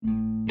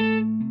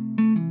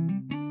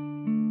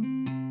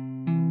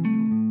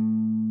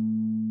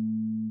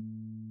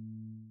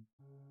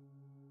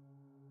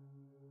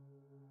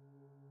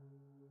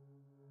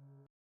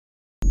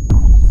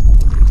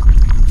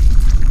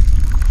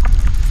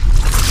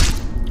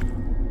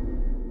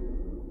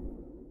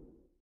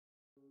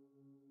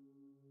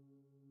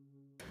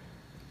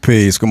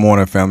Peace. Good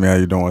morning, family. How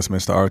you doing? It's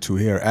Mr. R2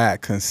 here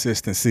at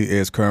Consistency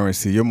is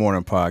Currency, your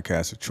morning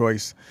podcast of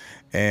choice.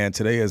 And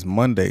today is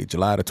Monday,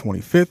 July the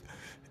 25th.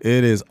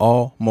 It is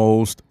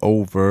almost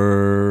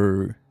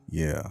over.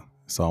 Yeah,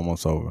 it's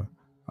almost over.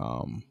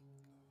 Um,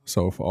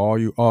 so for all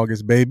you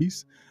August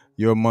babies,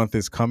 your month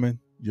is coming.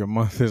 Your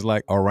month is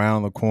like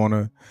around the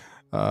corner.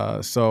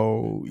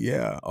 So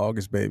yeah,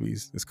 August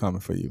babies is coming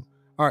for you.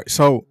 All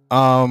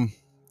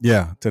right.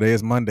 Yeah, today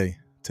is Monday.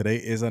 Today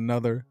is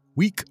another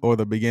week or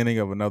the beginning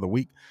of another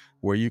week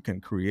where you can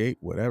create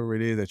whatever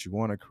it is that you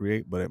want to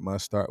create, but it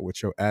must start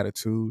with your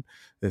attitude.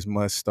 This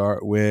must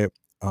start with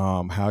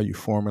how you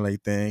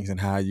formulate things and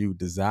how you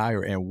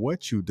desire, and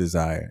what you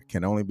desire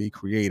can only be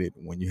created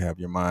when you have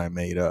your mind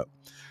made up.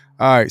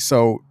 All right,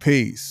 so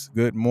peace.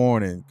 Good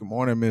morning. Good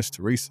morning, Miss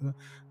Teresa.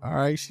 All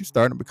right, she's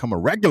starting to become a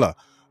regular.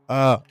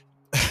 Uh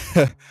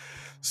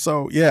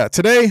so yeah,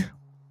 today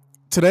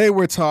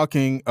we're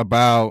talking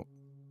about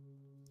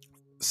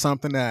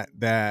something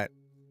that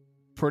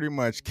pretty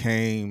much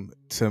came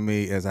to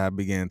me as I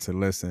began to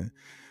listen.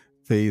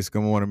 Peace.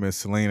 Good morning, Miss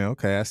Selena.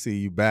 Okay, I see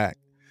you back.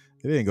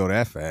 It didn't go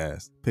that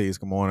fast. Peace.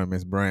 Good morning,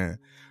 Miss Brand.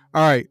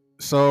 All right,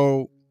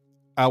 so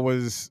I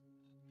was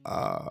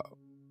uh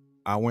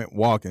I went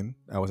walking.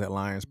 I was at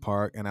Lions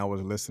Park and I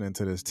was listening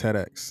to this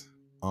TEDx.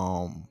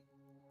 Um,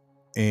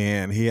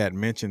 and he had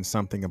mentioned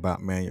something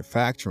about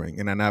manufacturing,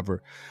 and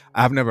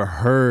I've never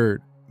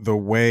heard the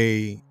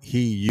way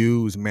he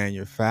used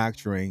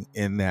manufacturing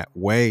in that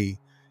way.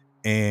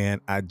 And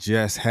I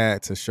just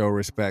had to show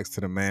respects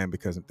to the man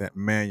because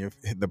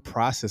the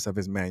process of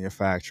his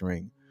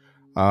manufacturing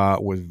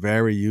was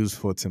very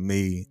useful to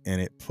me, and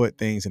it put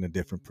things in a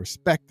different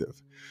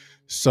perspective.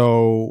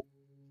 So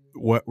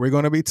what we're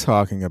going to be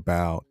talking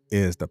about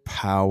is the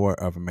power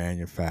of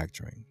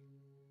manufacturing.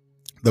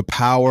 The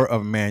power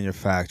of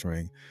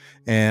manufacturing.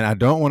 And I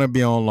don't want to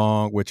be on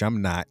long, which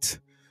I'm not,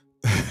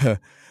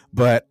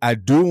 but I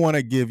do want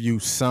to give you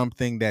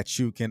something that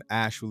you can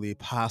actually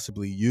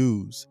possibly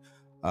use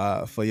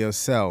for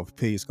yourself.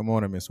 Peace. Good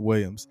morning, Miss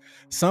Williams.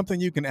 Something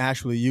you can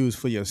actually use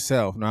for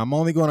yourself. Now, I'm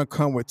only going to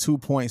come with 2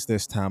 points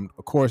this time.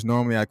 Of course,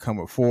 normally I come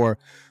with four,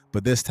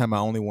 but this time I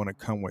only want to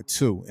come with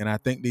two. And I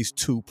think these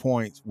 2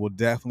 points will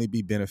definitely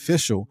be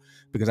beneficial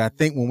because I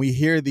think when we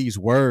hear these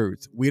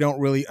words, we don't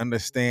really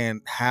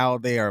understand how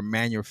they are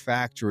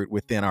manufactured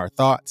within our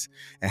thoughts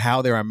and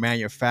how they are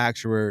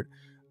manufactured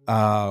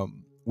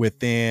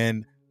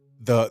within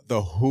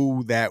the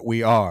who that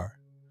we are.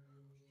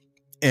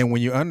 And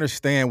when you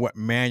understand what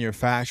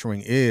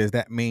manufacturing is,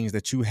 that means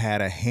that you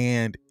had a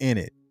hand in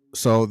it.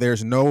 So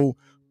there's no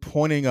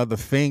pointing of the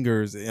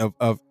fingers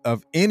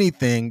of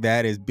anything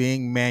that is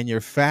being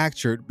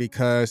manufactured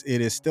because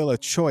it is still a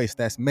choice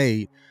that's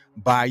made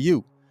by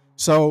you.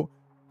 So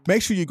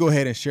make sure you go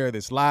ahead and share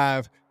this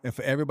live. And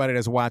for everybody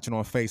that's watching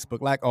on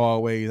Facebook, like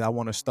always, I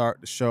want to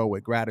start the show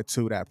with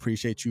gratitude. I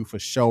appreciate you for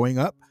showing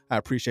up. I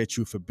appreciate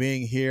you for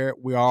being here.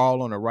 We're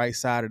all on the right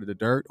side of the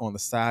dirt, on the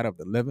side of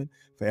the living.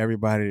 For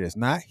everybody that's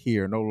not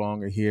here, no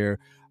longer here,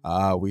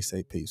 we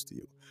say peace to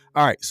you.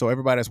 All right. So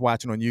everybody that's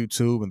watching on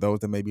YouTube and those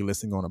that may be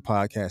listening on a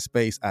podcast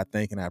space, I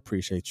thank and I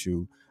appreciate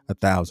you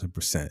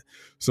 1,000%.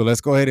 So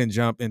let's go ahead and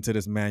jump into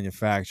this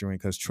manufacturing,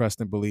 because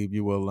trust and believe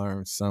you will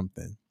learn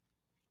something.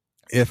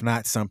 If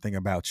not something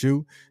about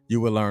you,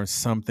 you will learn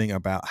something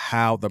about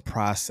how the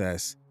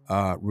process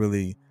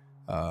really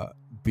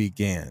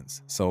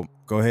begins. So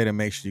go ahead and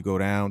make sure you go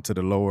down to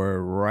the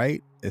lower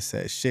right. It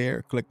says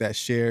share. Click that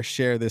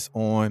share this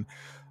on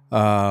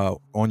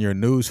your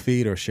news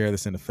feed, or share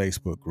this in the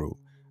Facebook group.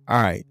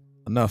 All right,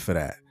 enough of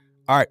that.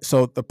 All right,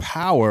 so the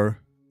power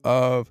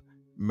of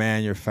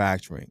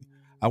manufacturing.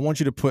 I want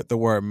you to put the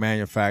word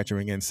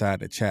manufacturing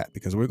inside the chat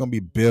because we're going to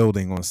be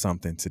building on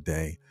something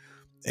today.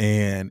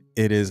 And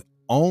it is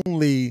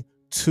only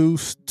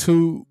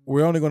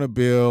we're only going to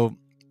build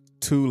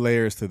 2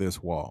 layers to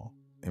this wall.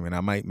 I mean,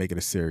 I might make it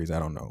a series. I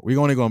don't know. We're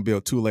only going to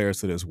build 2 layers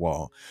to this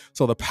wall.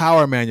 So the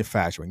power of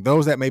manufacturing,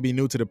 those that may be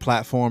new to the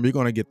platform, you're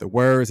going to get the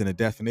words and the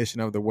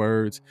definition of the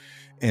words.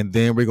 And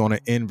then we're going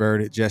to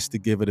invert it just to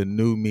give it a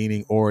new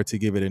meaning or to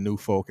give it a new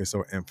focus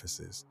or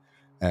emphasis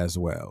as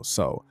well.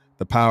 So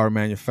the power of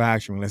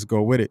manufacturing, let's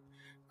go with it.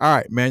 All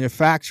right,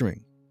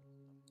 manufacturing.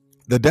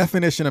 The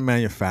definition of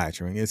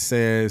manufacturing, it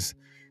says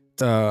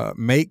to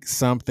make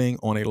something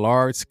on a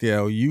large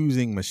scale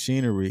using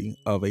machinery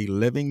of a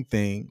living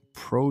thing,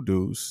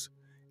 produce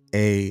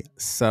a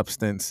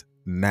substance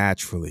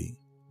naturally.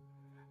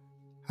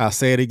 I'll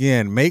say it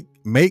again.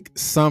 Make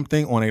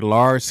something on a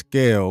large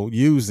scale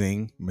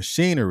using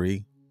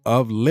machinery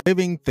of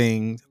living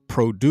things,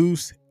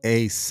 produce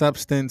a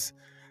substance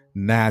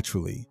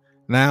naturally.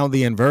 Now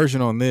the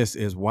inversion on this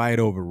is white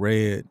over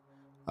red.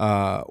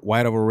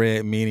 White over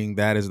red meaning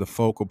that is the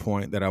focal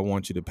point that I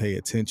want you to pay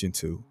attention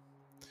to.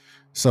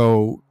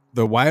 So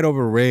the white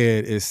over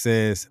red, it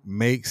says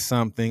make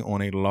something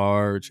on a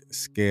large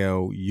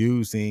scale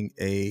using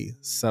a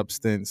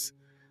substance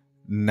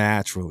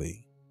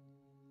naturally.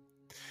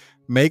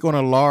 Make on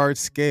a large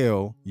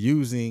scale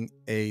using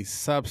a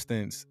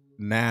substance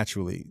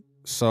naturally.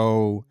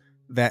 So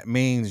that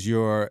means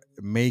you're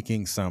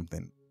making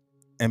something.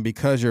 And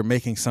because you're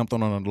making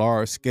something on a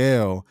large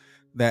scale,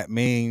 that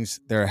means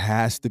there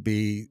has to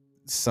be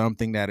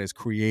something that is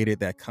created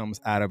that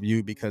comes out of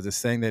you, because it's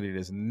saying that it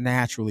is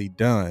naturally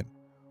done,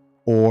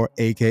 or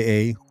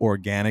AKA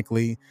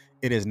organically.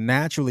 It is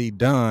naturally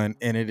done,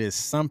 and it is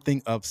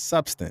something of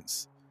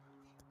substance.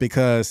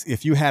 Because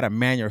if you had a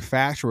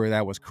manufacturer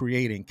that was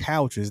creating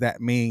couches,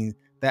 that means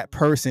that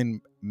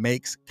person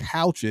makes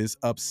couches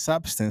of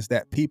substance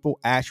that people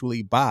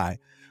actually buy,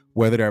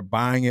 whether they're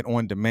buying it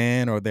on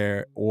demand, or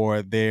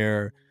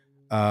they're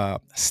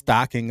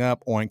stocking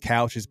up on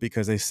couches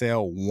because they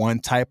sell one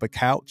type of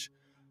couch.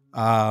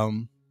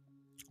 Um,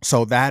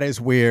 so that is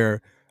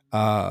where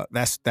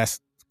that's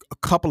a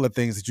couple of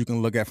things that you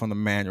can look at from the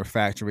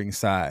manufacturing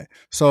side.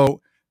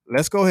 So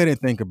let's go ahead and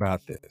think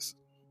about this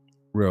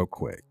real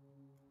quick.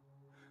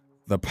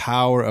 The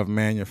power of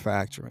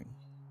manufacturing.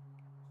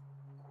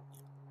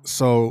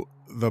 So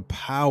the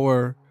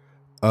power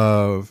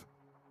of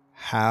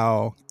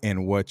how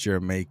and what you're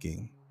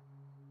making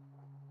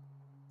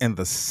and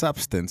the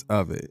substance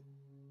of it.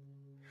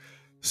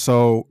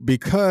 So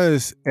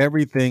because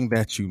everything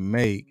that you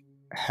make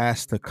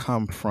has to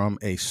come from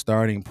a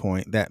starting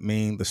point, that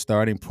means the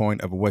starting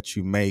point of what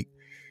you make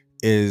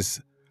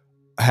is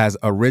has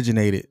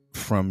originated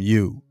from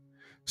you.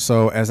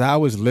 So as I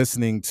was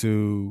listening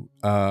to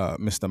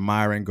Mr.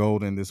 Myron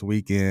Golden this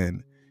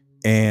weekend,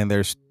 and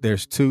there's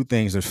two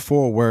things, there's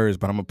four words,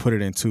 but I'm gonna put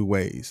it in two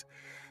ways.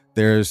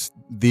 There's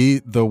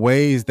the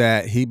ways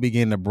that he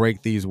began to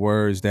break these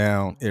words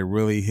down. It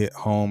really hit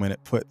home, and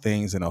it put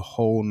things in a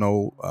whole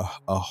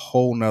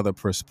nother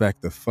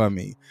perspective for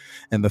me.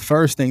 And the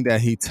first thing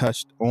that he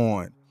touched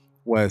on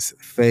was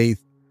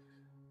faith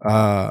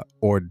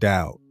or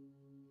doubt,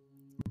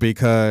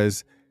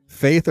 because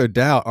faith or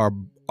doubt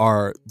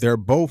are they're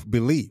both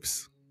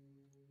beliefs.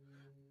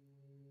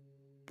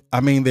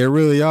 I mean, they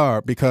really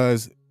are,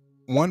 because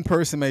one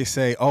person may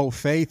say, "Oh,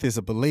 faith is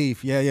a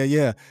belief." Yeah, yeah,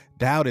 yeah.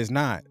 Doubt is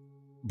not,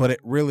 but it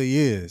really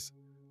is.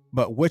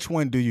 But which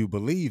one do you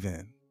believe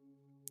in?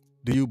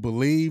 Do you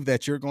believe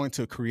that you're going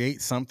to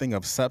create something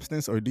of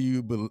substance, or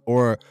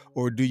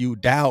or do you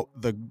doubt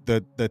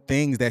the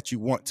things that you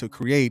want to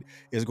create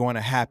is going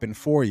to happen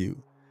for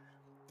you?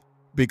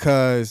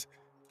 Because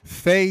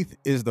faith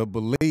is the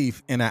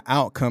belief in an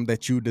outcome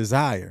that you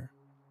desire.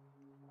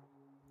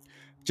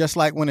 Just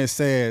like when it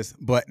says,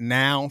 but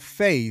now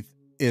faith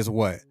is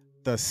what?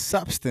 The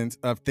substance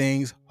of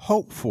things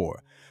hoped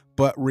for.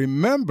 But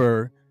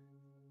remember,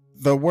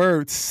 the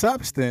word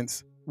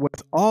substance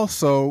was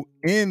also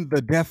in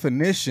the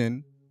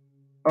definition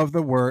of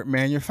the word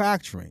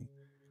manufacturing,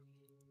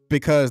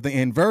 because the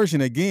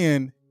inversion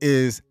again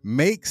is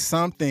make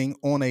something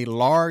on a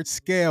large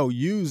scale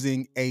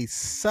using a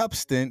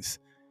substance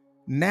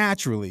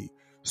naturally.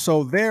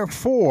 So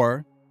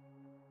therefore,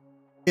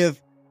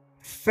 if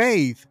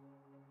faith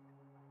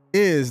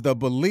is the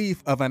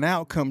belief of an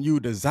outcome you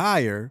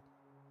desire,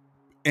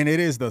 and it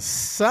is the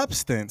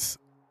substance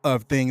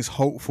of things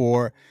hoped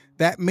for,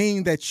 that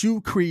means that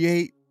you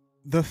create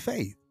the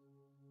faith,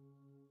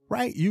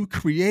 right? You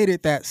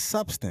created that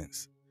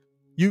substance.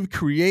 You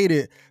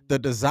created the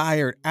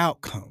desired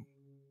outcome.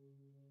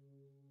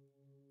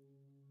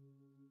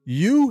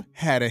 You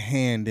had a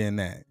hand in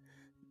that.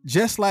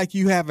 Just like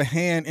you have a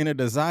hand in a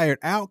desired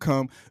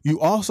outcome, you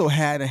also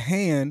had a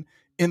hand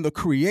in the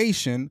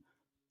creation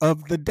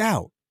of the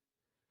doubt,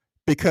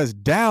 because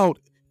doubt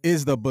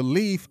is the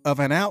belief of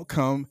an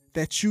outcome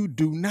that you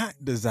do not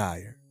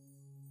desire.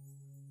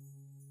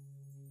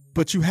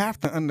 But you have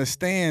to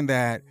understand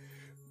that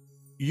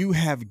you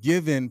have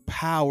given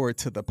power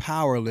to the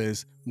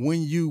powerless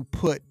when you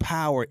put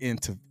power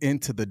into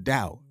the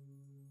doubt,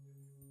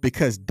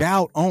 because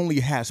doubt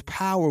only has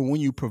power when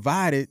you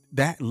provide it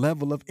that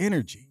level of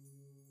energy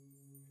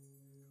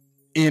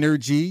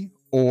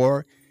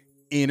or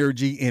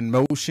energy in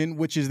motion,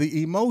 which is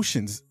the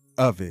emotions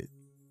of it.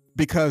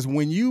 Because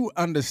when you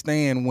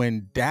understand,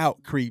 when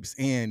doubt creeps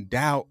in,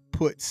 doubt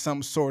puts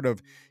some sort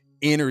of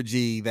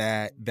energy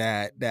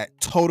that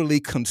totally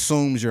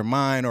consumes your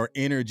mind, or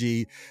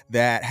energy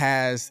that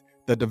has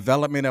the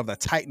development of the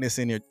tightness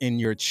in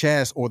your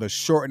chest, or the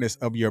shortness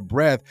of your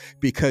breath,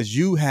 because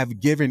you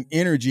have given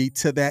energy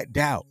to that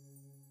doubt.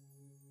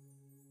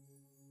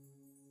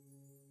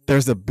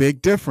 There's a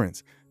big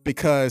difference,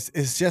 because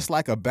it's just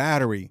like a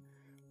battery.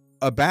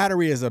 A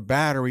battery is a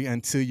battery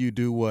until you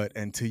do what?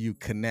 Until you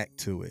connect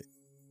to it.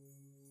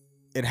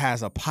 It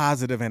has a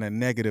positive and a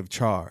negative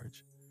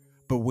charge.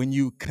 But when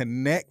you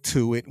connect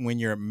to it, when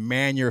you're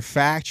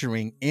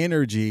manufacturing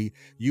energy,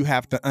 you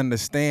have to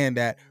understand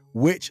that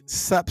which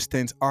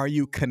substance are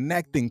you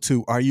connecting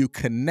to? Are you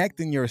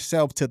connecting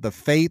yourself to the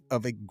faith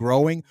of it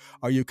growing?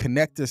 Are you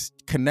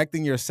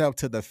connecting yourself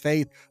to the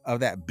faith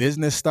of that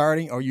business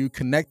starting? Are you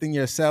connecting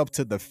yourself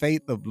to the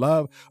faith of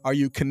love? Are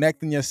you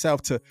connected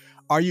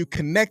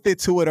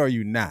to it, or are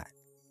you not?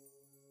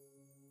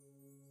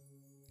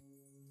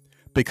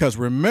 Because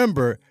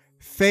remember,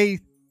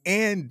 faith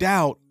and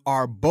doubt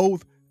are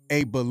both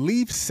a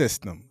belief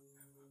system.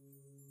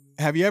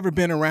 Have you ever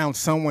been around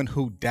someone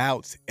who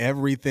doubts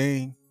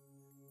everything?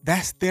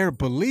 That's their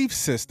belief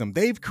system.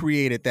 They've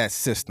created that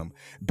system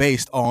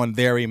based on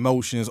their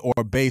emotions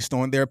or based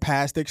on their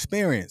past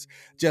experience.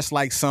 Just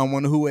like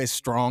someone who has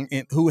strong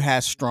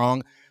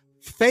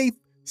faith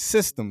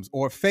systems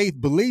or faith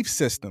belief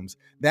systems.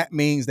 That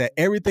means that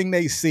everything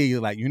they see,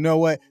 like, you know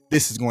what,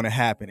 this is going to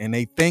happen. And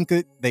they think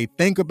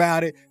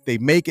about it, they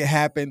make it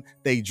happen,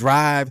 they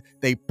drive,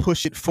 they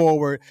push it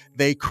forward,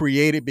 they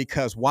create it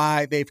because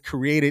why? They've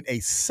created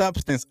a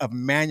substance of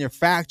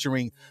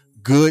manufacturing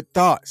good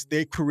thoughts.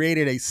 They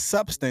created a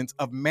substance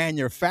of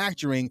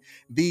manufacturing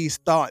these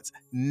thoughts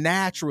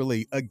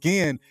naturally.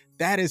 Again,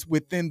 that is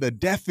within the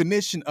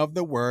definition of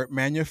the word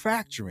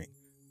manufacturing.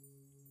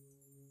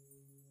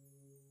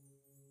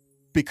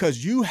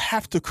 Because you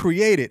have to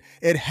create it.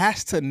 It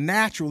has to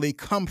naturally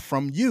come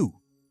from you.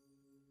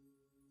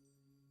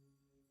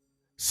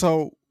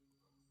 So,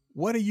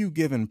 what are you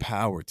giving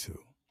power to?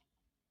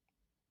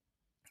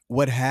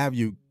 What have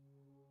you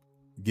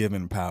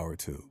given power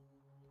to?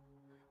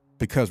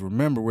 Because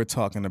remember, we're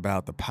talking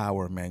about the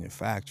power of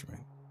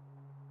manufacturing.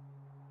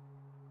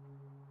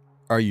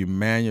 Are you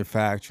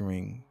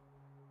manufacturing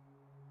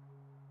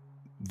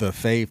the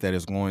faith that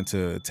is going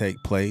to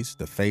take place,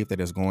 the faith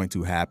that is going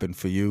to happen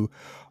for you?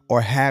 Or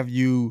have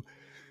you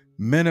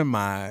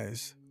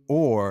minimized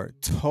or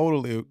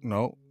totally,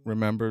 no,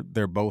 remember,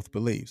 they're both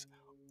beliefs.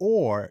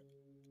 Or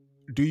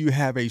do you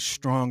have a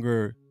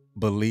stronger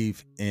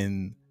belief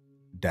in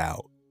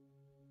doubt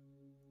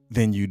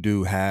than you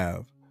do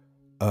have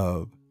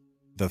of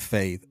the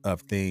faith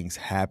of things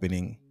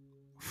happening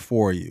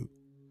for you?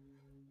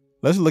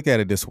 Let's look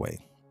at it this way.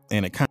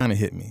 And it kind of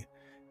hit me.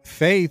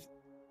 Faith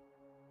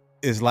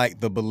is like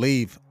the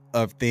belief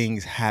of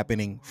things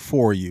happening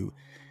for you.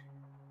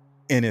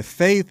 And if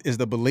faith is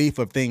the belief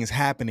of things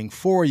happening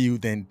for you,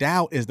 then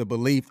doubt is the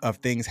belief of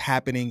things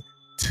happening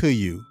to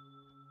you.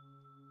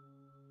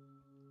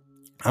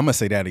 I'm going to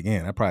say that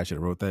again. I probably should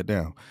have wrote that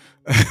down.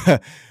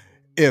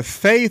 If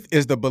faith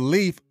is the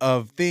belief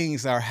of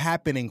things are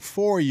happening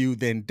for you,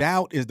 then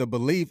doubt is the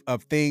belief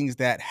of things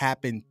that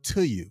happen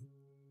to you.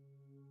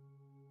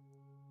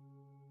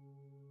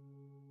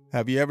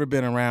 Have you ever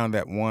been around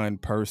that one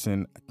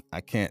person?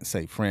 I can't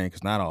say friend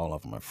because not all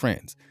of them are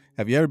friends.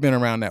 Have you ever been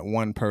around that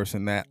one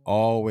person that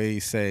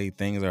always say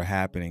things are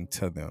happening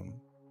to them?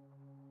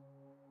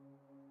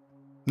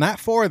 Not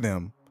for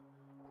them,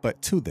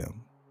 but to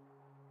them.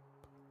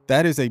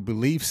 That is a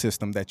belief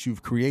system that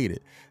you've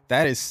created.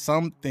 That is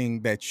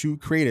something that you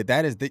created.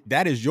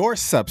 That is your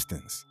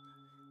substance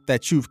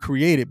that you've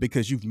created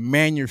because you've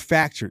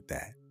manufactured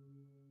that.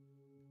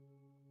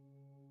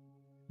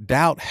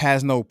 Doubt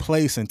has no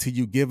place until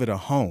you give it a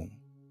home.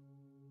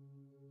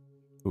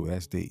 Ooh,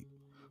 that's deep.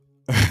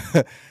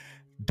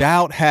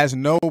 Doubt has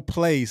no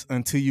place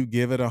until you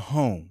give it a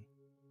home.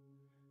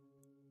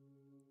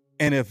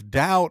 And if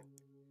doubt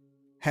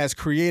has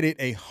created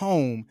a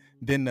home,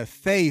 then the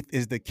faith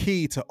is the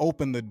key to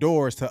open the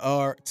doors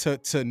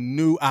to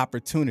new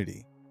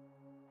opportunity.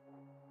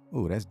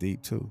 Ooh, that's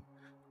deep too.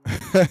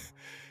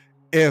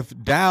 If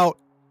doubt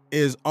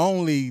is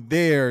only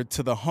there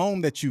to the home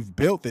that you've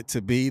built it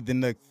to be,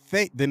 then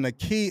the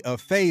key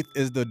of faith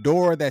is the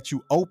door that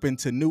you open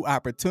to new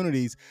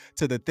opportunities,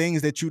 to the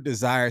things that you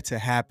desire to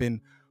happen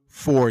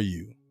for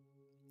you.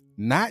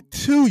 Not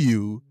to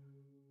you,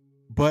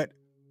 but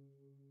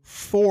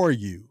for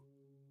you.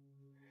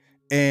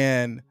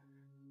 And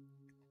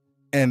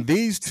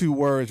these two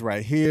words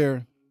right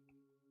here,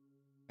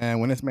 and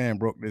when this man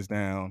broke this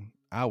down,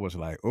 I was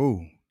like,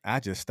 oh, I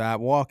just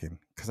stopped walking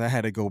because I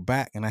had to go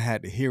back and I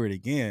had to hear it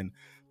again,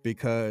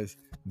 because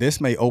this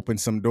may open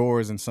some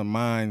doors and some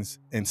minds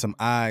and some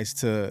eyes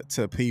to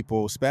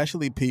people,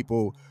 especially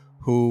people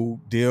who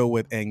deal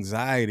with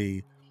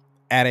anxiety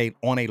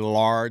on a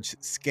large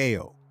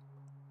scale.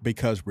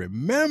 Because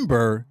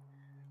remember,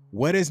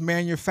 what is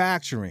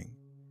manufacturing?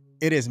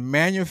 It is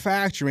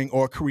manufacturing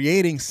or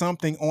creating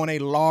something on a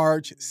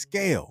large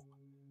scale.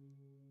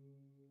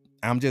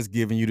 I'm just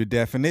giving you the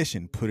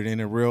definition, put it in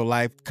a real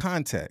life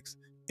context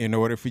in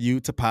order for you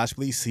to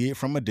possibly see it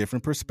from a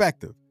different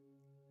perspective.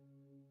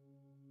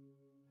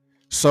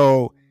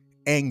 So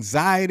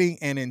anxiety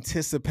and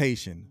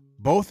anticipation,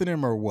 both of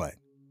them are what?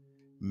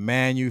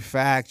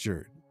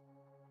 Manufactured.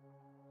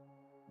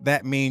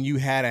 That means you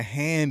had a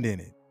hand in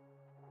it.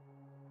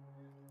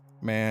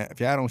 Man, if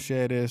y'all don't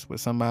share this with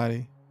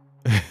somebody,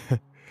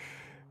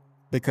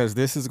 because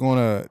this is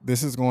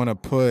gonna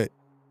put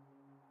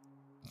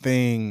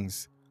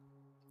things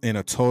in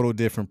a total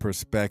different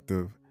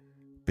perspective,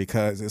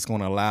 because it's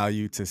going to allow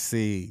you to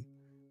see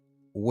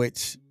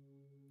which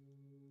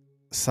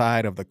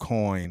side of the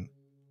coin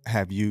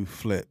have you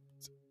flipped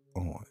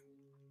on.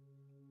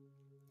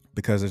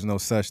 Because there's no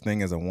such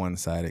thing as a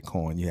one-sided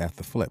coin. You have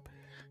to flip.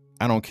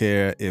 I don't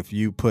care if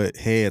you put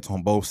heads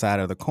on both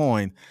sides of the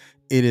coin,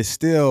 it is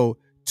still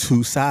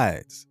two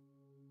sides.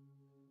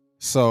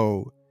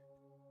 So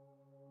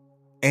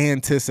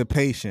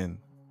anticipation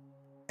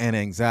and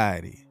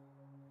anxiety.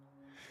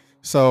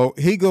 So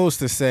he goes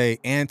to say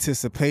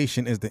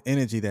anticipation is the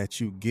energy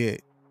that you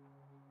get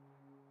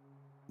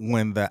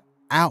when the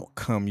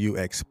outcome you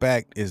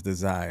expect is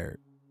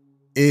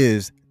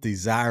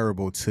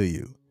desirable to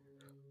you.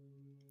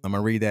 I'm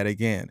going to read that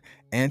again.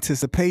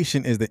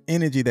 Anticipation is the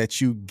energy that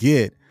you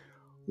get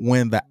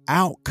when the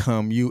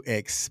outcome you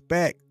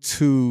expect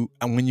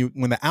when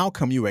the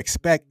outcome you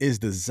expect is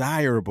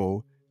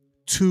desirable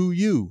to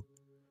you.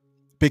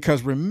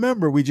 Because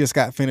remember, we just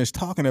got finished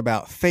talking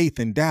about faith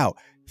and doubt.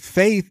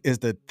 Faith is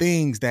the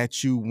things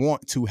that you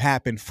want to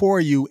happen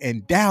for you,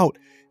 and doubt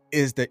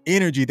is the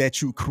energy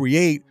that you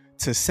create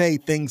to say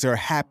things are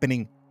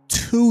happening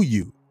to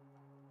you.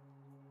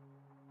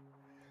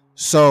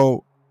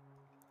 So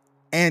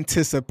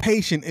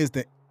anticipation is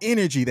the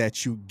energy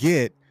that you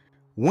get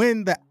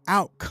when the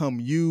outcome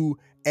you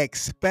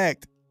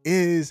expect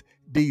is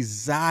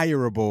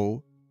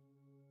desirable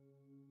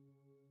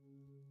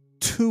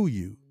to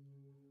you.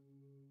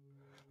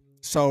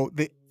 So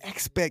the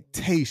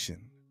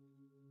expectation,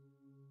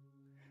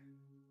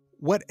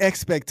 what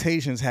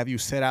expectations have you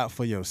set out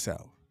for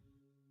yourself?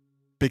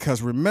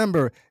 Because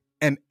remember,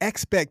 an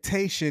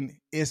expectation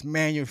is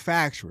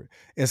manufactured.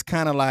 It's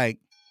kind of like,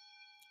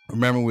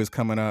 remember when we was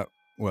coming up,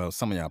 well,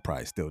 some of y'all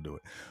probably still do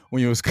it.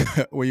 When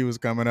you was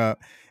coming up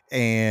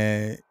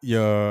and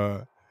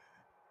your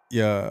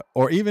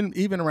or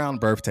even around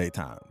birthday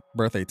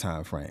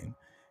time frame,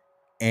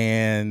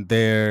 and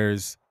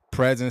there's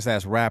presents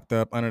that's wrapped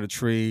up under the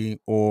tree,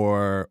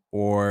 or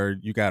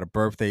you got a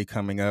birthday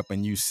coming up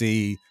and you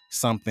see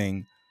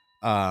something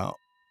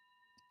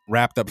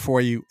wrapped up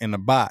for you in the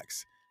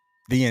box.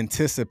 The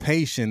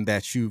anticipation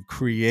that you've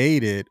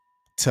created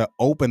to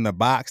open the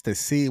box to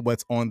see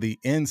what's on the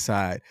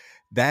inside,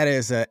 that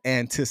is an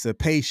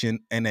anticipation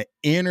and an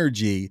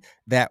energy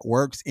that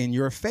works in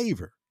your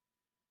favor,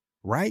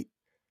 right?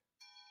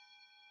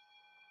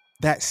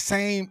 That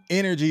same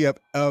energy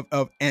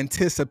of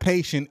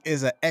anticipation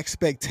is an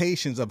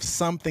expectations of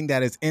something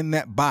that is in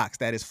that box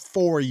that is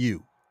for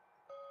you.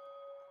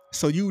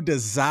 So you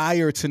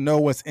desire to know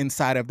what's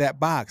inside of that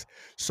box.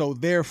 So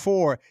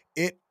therefore,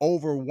 it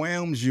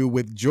overwhelms you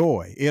with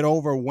joy. It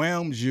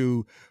overwhelms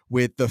you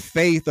with the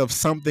faith of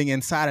something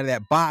inside of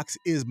that box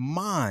is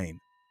mine.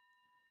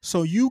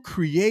 So you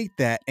create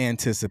that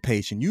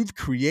anticipation. You've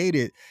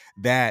created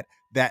that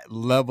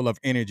level of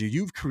energy.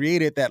 You've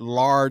created that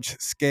large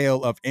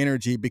scale of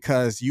energy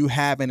because you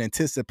have an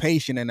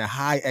anticipation and a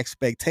high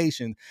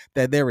expectation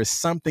that there is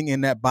something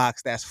in that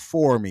box that's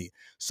for me.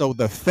 So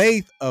the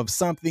faith of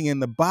something in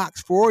the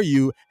box for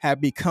you have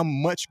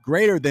become much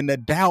greater than the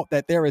doubt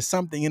that there is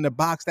something in the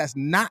box that's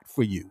not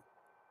for you.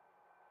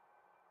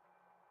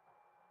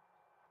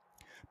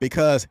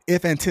 Because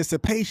if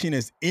anticipation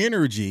is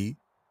energy,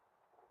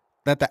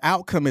 that the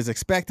outcome is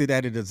expected,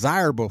 that is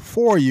desirable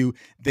for you,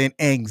 then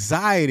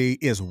anxiety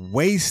is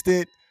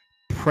wasted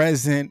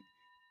present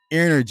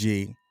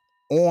energy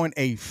on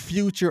a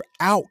future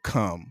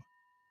outcome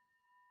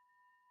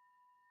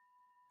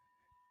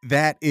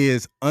that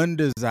is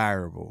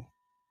undesirable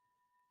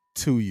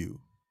to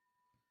you.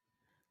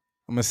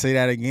 I'm going to say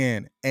that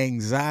again.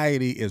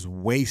 Anxiety is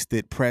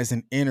wasted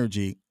present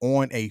energy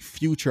on a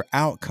future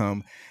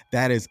outcome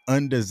that is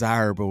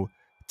undesirable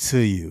to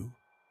you.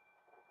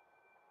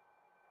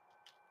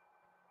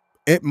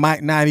 It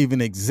might not even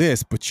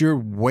exist, but you're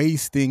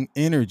wasting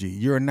energy.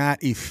 You're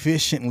not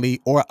efficiently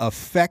or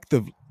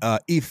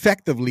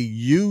effectively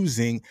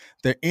using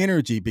the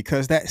energy,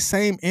 because that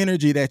same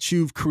energy that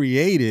you've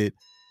created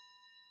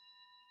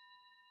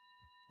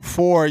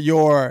for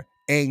your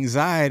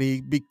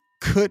anxiety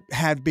could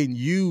have been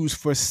used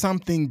for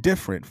something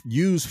different,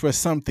 used for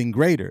something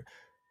greater,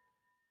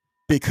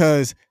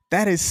 because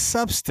that is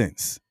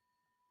substance.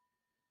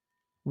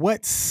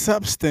 What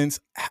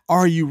substance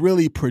are you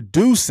really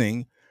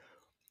producing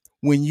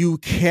when you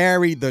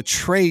carry the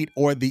trait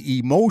or the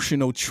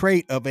emotional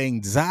trait of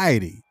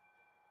anxiety?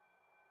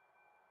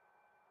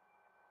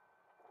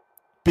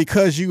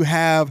 Because you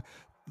have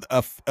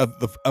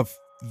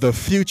the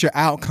future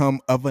outcome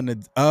of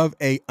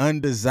a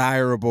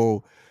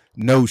undesirable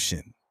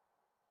notion.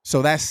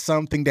 So that's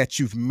something that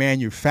you've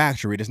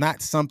manufactured. It's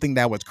not something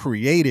that was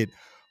created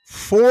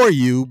for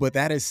you, but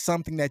that is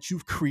something that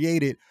you've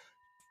created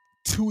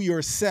to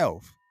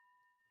yourself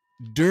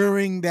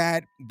during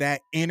that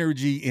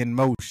energy in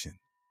motion.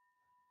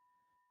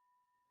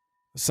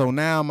 So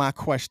now my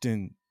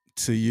question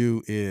to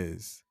you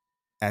is,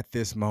 at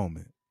this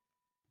moment,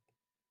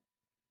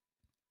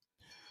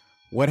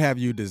 what have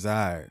you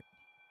desired?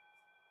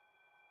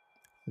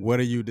 What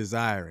are you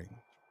desiring?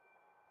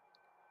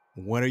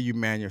 What are you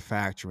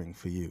manufacturing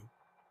for you?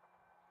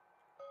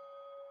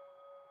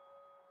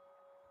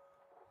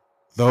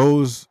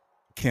 Those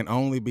can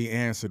only be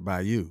answered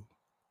by you.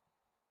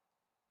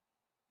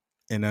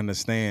 And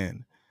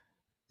understand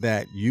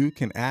that you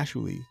can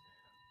actually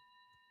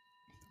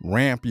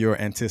ramp your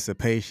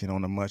anticipation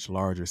on a much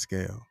larger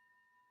scale.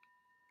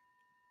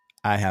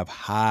 I have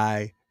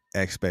high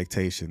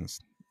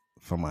expectations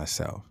for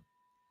myself.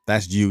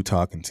 That's you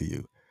talking to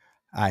you.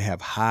 I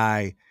have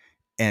high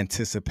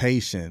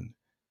anticipation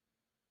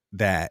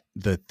that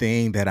the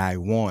thing that I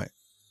want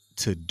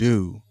to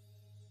do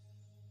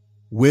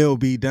will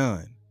be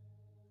done.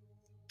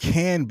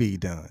 can be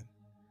done,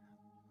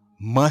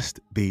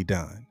 must be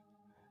done.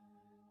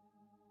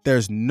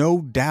 There's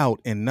no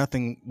doubt in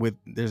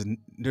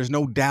there's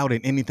no doubt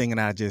in anything that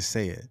I just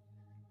said.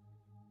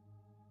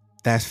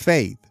 That's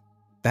faith.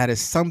 That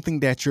is something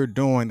that you're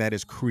doing that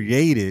is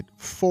created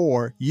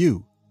for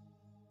you.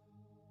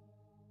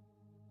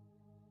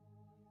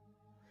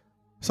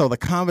 So the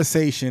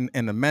conversation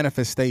and the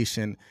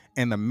manifestation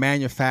and the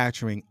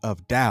manufacturing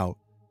of doubt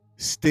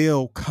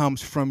still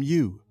comes from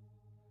you.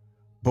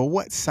 But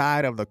what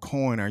side of the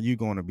coin are you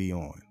going to be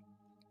on?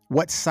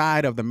 What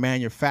side of the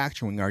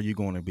manufacturing are you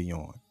going to be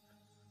on?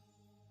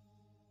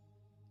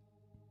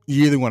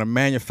 You either want to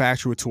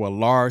manufacture it to a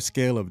large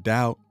scale of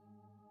doubt,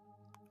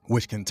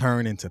 which can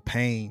turn into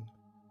pain,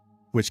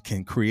 which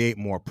can create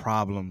more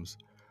problems,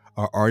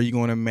 or are you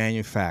going to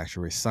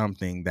manufacture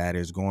something that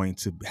is going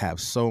to have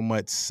so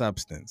much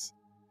substance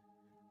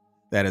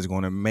that is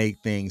going to make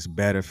things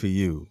better for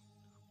you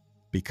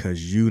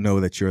because you know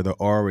that you're the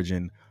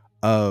origin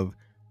of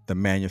the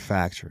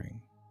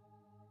manufacturing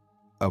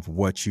of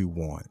what you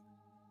want?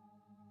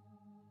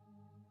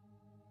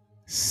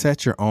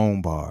 Set your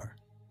own bar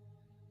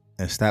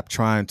and stop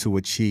trying to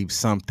achieve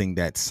something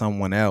that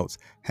someone else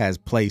has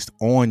placed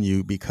on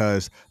you,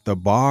 because the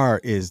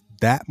bar is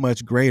that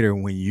much greater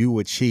when you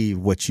achieve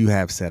what you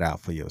have set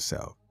out for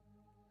yourself.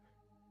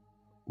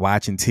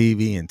 Watching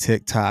TV and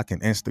TikTok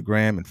and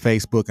Instagram and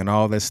Facebook and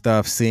all this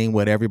stuff, seeing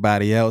what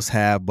everybody else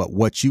have, but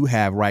what you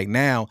have right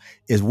now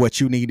is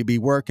what you need to be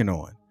working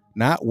on,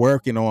 not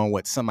working on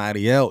what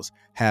somebody else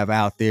have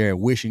out there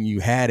wishing you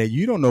had it.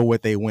 You don't know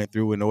what they went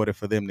through in order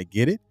for them to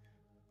get it.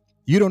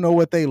 You don't know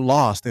what they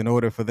lost in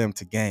order for them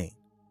to gain.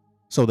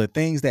 So the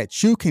things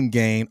that you can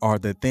gain are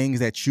the things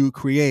that you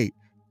create.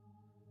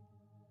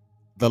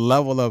 The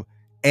level of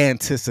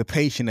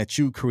anticipation that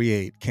you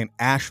create can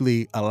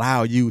actually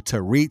allow you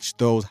to reach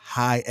those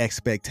high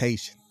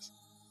expectations.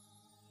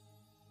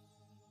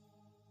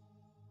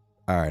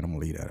 All right, I'm gonna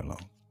leave that alone.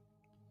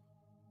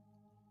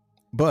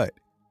 But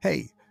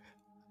hey,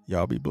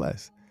 y'all be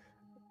blessed.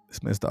 It's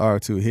Mr.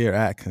 R2 here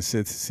at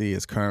Consistency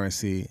is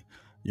Currency,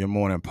 your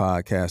morning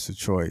podcast of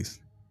choice.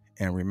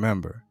 And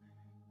remember,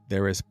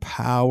 there is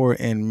power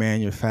in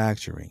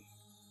manufacturing,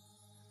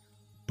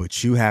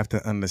 but you have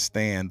to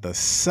understand the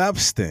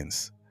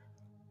substance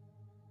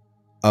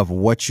of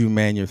what you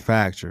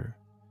manufacture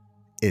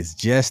is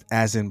just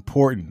as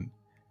important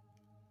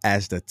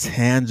as the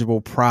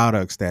tangible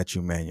products that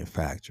you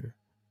manufacture.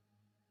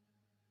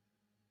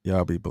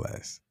 Y'all be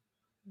blessed.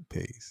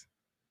 Peace.